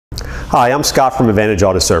Hi, I'm Scott from Advantage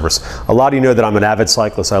Auto Service. A lot of you know that I'm an avid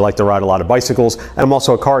cyclist. I like to ride a lot of bicycles, and I'm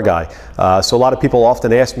also a car guy. So a lot of people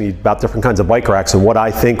often ask me about different kinds of bike racks and what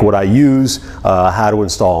I think, what I use, how to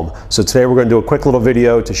install them. So today we're going to do a quick little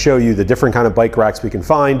video to show you the different kind of bike racks we can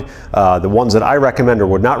find, the ones that I recommend or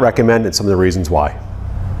would not recommend, and some of the reasons why.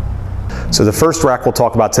 So the first rack we'll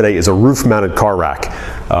talk about today is a roof-mounted car rack.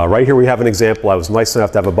 Right here we have an example. I was nice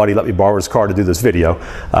enough to have a buddy let me borrow his car to do this video.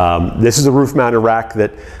 This is a roof-mounted rack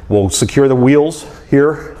that will secure the wheels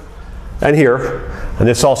here and here, and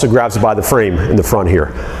this also grabs it by the frame in the front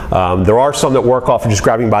here. There are some that work off of just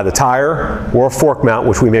grabbing by the tire or a fork mount,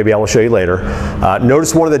 which we may be able to show you later.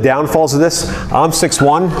 Notice one of the downfalls of this. I'm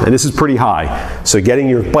 6'1", and this is pretty high, so getting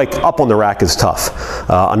your bike up on the rack is tough.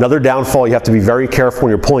 Another downfall, you have to be very careful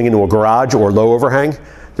when you're pulling into a garage or low overhang.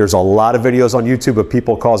 There's a lot of videos on YouTube of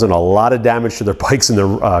people causing a lot of damage to their bikes and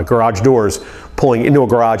their garage doors, pulling into a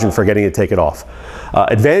garage and forgetting to take it off.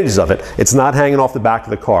 Advantages of it, it's not hanging off the back of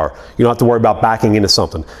the car. You don't have to worry about backing into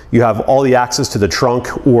something. You have all the access to the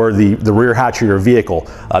trunk or the rear hatch of your vehicle.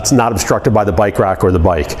 It's not obstructed by the bike rack or the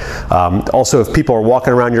bike. Also, if people are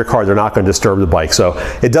walking around your car, they're not going to disturb the bike. So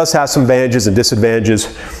it does have some advantages and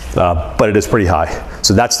disadvantages, but it is pretty high.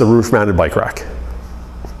 So that's the roof-mounted bike rack.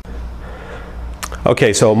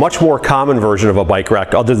 Okay, so a much more common version of a bike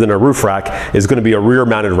rack other than a roof rack is going to be a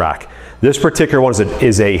rear-mounted rack. This particular one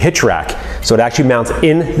is a hitch rack, so it actually mounts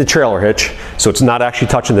in the trailer hitch, so it's not actually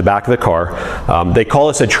touching the back of the car. They call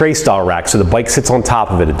this a tray style rack, so the bike sits on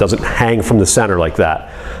top of it. It doesn't hang from the center like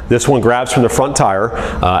that. This one grabs from the front tire.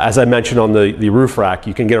 As I mentioned on the roof rack,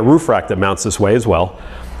 you can get a roof rack that mounts this way as well.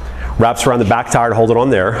 Wraps around the back tire to hold it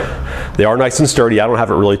on there. They are nice and sturdy. I don't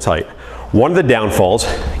have it really tight. One of the downfalls,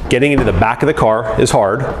 getting into the back of the car is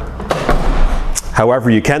hard. However,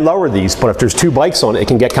 you can lower these, but if there's two bikes on it, it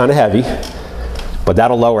can get kind of heavy, but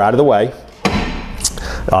that'll lower out of the way.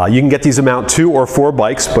 You can get these to mount 2 or 4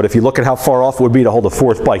 bikes, but if you look at how far off it would be to hold a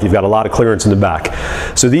 4th bike, you've got a lot of clearance in the back.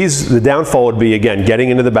 So the downfall would be, again,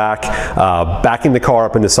 getting into the back, backing the car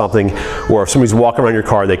up into something, or if somebody's walking around your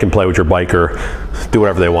car, they can play with your bike or do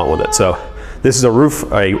whatever they want with it. So this is a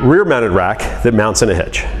rear-mounted rack that mounts in a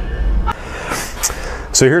hitch.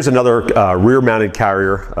 So here's another rear-mounted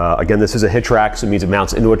carrier. Again, this is a hitch rack, so it means it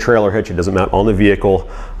mounts into a trailer hitch. It doesn't mount on the vehicle.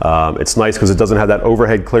 It's nice because it doesn't have that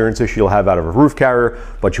overhead clearance issue you'll have out of a roof carrier,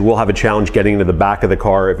 but you will have a challenge getting into the back of the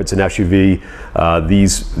car if it's an SUV.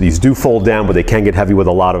 These do fold down, but they can get heavy with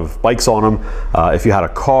a lot of bikes on them. If you had a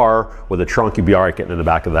car with a trunk, you'd be all right getting in the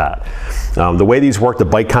back of that. The way these work, the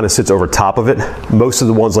bike kind of sits over top of it. Most of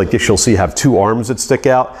the ones like this you'll see have 2 arms that stick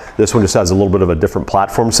out. This one just has a little bit of a different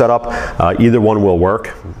platform setup. Either one will work.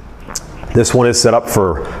 This one is set up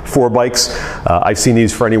for 4 bikes. I've seen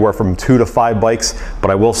these for anywhere from 2 to 5 bikes, but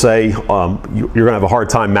I will say you're going to have a hard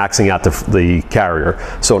time maxing out the carrier.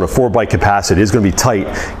 So in a 4-bike capacity, it is going to be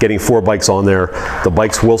tight getting 4 bikes on there. The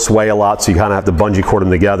bikes will sway a lot, so you kind of have to bungee cord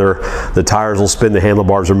them together. The tires will spin, the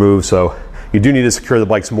handlebars are moved, so you do need to secure the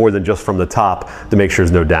bikes more than just from the top to make sure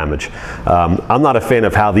there's no damage. I'm not a fan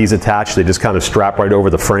of how these attach. They just kind of strap right over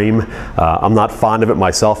the frame. I'm not fond of it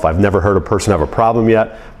myself. I've never heard a person have a problem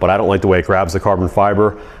yet, but I don't like the way it grabs the carbon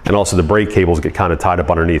fiber, and also the brake cables get kind of tied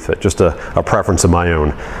up underneath it. Just a preference of my own.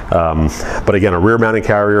 But again, a rear mounted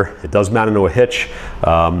carrier, it does mount into a hitch,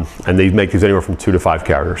 and they make these anywhere from 2 to 5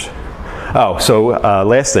 carriers. Oh, so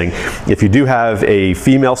last thing, if you do have a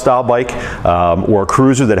female style bike or a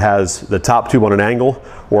cruiser that has the top tube on an angle,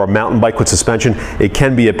 or a mountain bike with suspension, it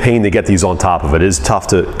can be a pain to get these on top of it. It is tough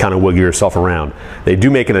to kind of wiggle yourself around. They do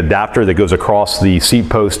make an adapter that goes across the seat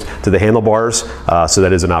post to the handlebars, so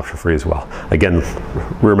that is an option for you as well. Again,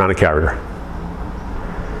 rear mounted carrier.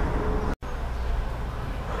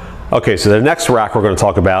 Okay, so the next rack we're going to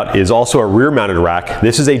talk about is also a rear-mounted rack.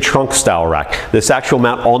 This is a trunk-style rack. This actual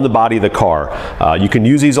mount on the body of the car. You can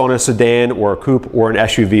use these on a sedan or a coupe or an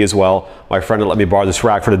SUV as well. My friend let me borrow this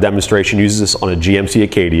rack for the demonstration. Uses this on a GMC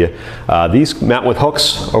Acadia. These mount with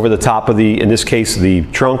hooks over the top of in this case, the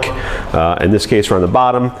trunk. In this case, around the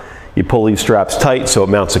bottom. You pull these straps tight so it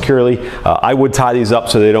mounts securely. I would tie these up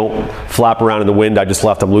so they don't flap around in the wind. I just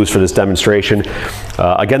left them loose for this demonstration.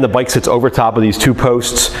 Again, the bike sits over top of these 2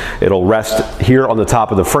 posts. It'll rest here on the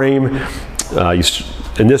top of the frame.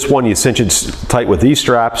 In this one, you cinch it tight with these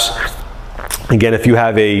straps. Again, if you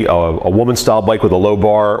have a woman style bike with a low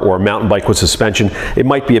bar or a mountain bike with suspension, it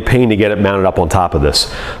might be a pain to get it mounted up on top of this.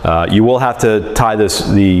 You will have to tie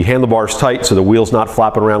the handlebars tight so the wheel's not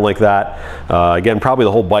flapping around like that. Again, probably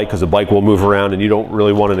the whole bike, because the bike will move around and you don't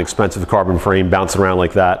really want an expensive carbon frame bouncing around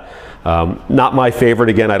like that. Not my favorite.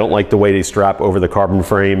 Again, I don't like the way they strap over the carbon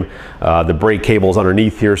frame. The brake cable is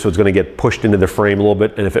underneath here, so it's going to get pushed into the frame a little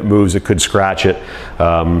bit, and if it moves, it could scratch it.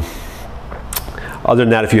 Other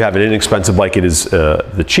than that, if you have an inexpensive bike, it is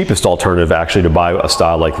the cheapest alternative actually to buy a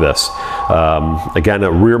style like this. Again,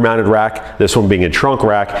 a rear mounted rack, this one being a trunk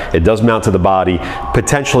rack. It does mount to the body,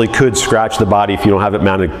 potentially could scratch the body if you don't have it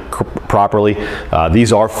mounted properly.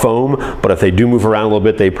 These are foam, but if they do move around a little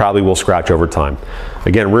bit, they probably will scratch over time.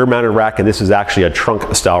 Again, rear mounted rack, and this is actually a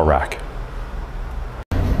trunk style rack.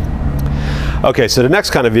 Okay, so the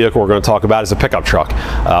next kind of vehicle we're going to talk about is a pickup truck.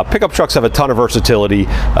 Pickup trucks have a ton of versatility.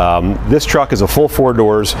 This truck is a full 4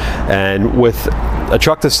 doors, and with a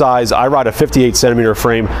truck this size, I ride a 58 centimeter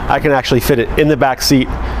frame. I can actually fit it in the back seat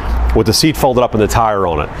with the seat folded up and the tire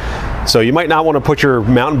on it. So you might not want to put your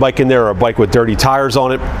mountain bike in there or a bike with dirty tires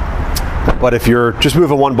on it. But if you're just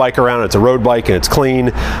moving one bike around, it's a road bike and it's clean,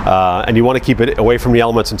 and you want to keep it away from the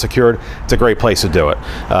elements and secured, it's a great place to do it.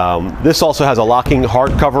 This also has a locking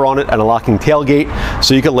hard cover on it and a locking tailgate,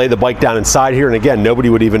 so you can lay the bike down inside here, and again,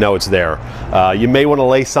 nobody would even know it's there. You may want to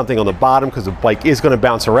lay something on the bottom because the bike is going to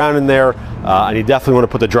bounce around in there, and you definitely want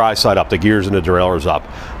to put the dry side up, the gears and the derailleurs up.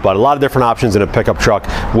 But a lot of different options in a pickup truck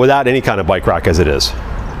without any kind of bike rack as it is.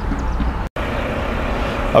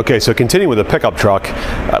 Okay, so continuing with the pickup truck,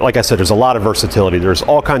 like I said, there's a lot of versatility. There's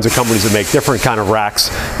all kinds of companies that make different kind of racks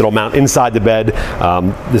that'll mount inside the bed.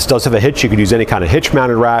 This does have a hitch. You could use any kind of hitch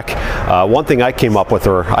mounted rack. One thing I came up with,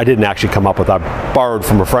 or I didn't actually come up with, I borrowed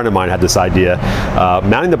from a friend of mine, had this idea.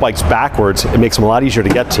 Mounting the bikes backwards, it makes them a lot easier to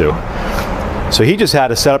get to. So he just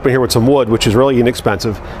had a setup in here with some wood, which is really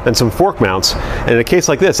inexpensive, and some fork mounts. And in a case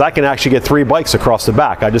like this, I can actually get 3 bikes across the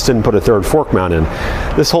back. I just didn't put a 3rd fork mount in.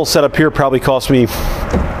 This whole setup here probably cost me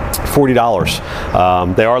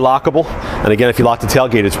 $40. They are lockable, and again, if you lock the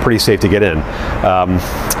tailgate, it's pretty safe to get in.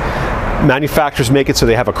 Manufacturers make it so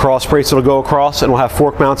they have a cross brace that'll go across and will have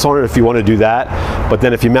fork mounts on it if you want to do that. But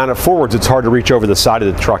then if you mount it forwards, it's hard to reach over the side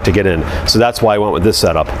of the truck to get in. So that's why I went with this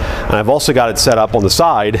setup. And I've also got it set up on the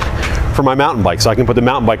side for my mountain bike, so I can put the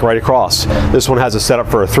mountain bike right across. This one has a setup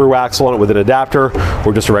for a through axle on it with an adapter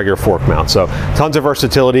or just a regular fork mount. So tons of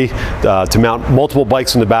versatility to mount multiple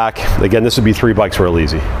bikes in the back. Again, this would be 3 bikes real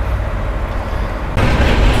easy.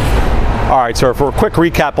 All right, so for a quick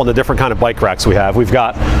recap on the different kind of bike racks we have, we've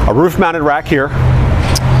got a roof mounted rack here.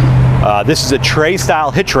 This is a tray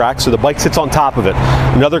style hitch rack, so the bike sits on top of it.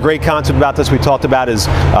 Another great concept about this we talked about is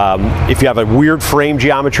if you have a weird frame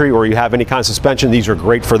geometry or you have any kind of suspension, these are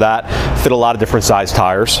great for that. Fit a lot of different size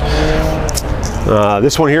tires.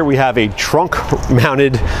 This one here, we have a trunk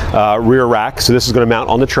mounted rear rack, so this is going to mount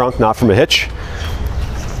on the trunk, not from a hitch.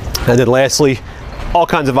 And then lastly, all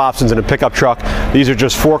kinds of options in a pickup truck. These are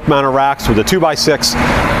just fork mounted racks with a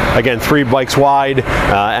 2x6, again 3 bikes wide,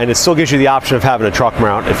 and it still gives you the option of having a truck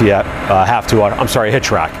mount if you have to, a hitch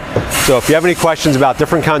rack. So if you have any questions about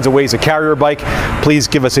different kinds of ways to carry your bike, please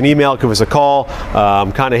give us an email, give us a call.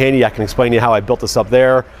 Kind of handy, I can explain to you how I built this up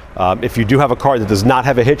there. If you do have a car that does not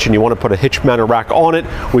have a hitch and you want to put a hitch mounted rack on it,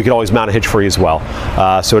 we can always mount a hitch for you as well.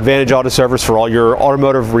 So Advantage Auto Service for all your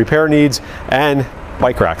automotive repair needs and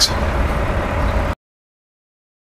bike racks.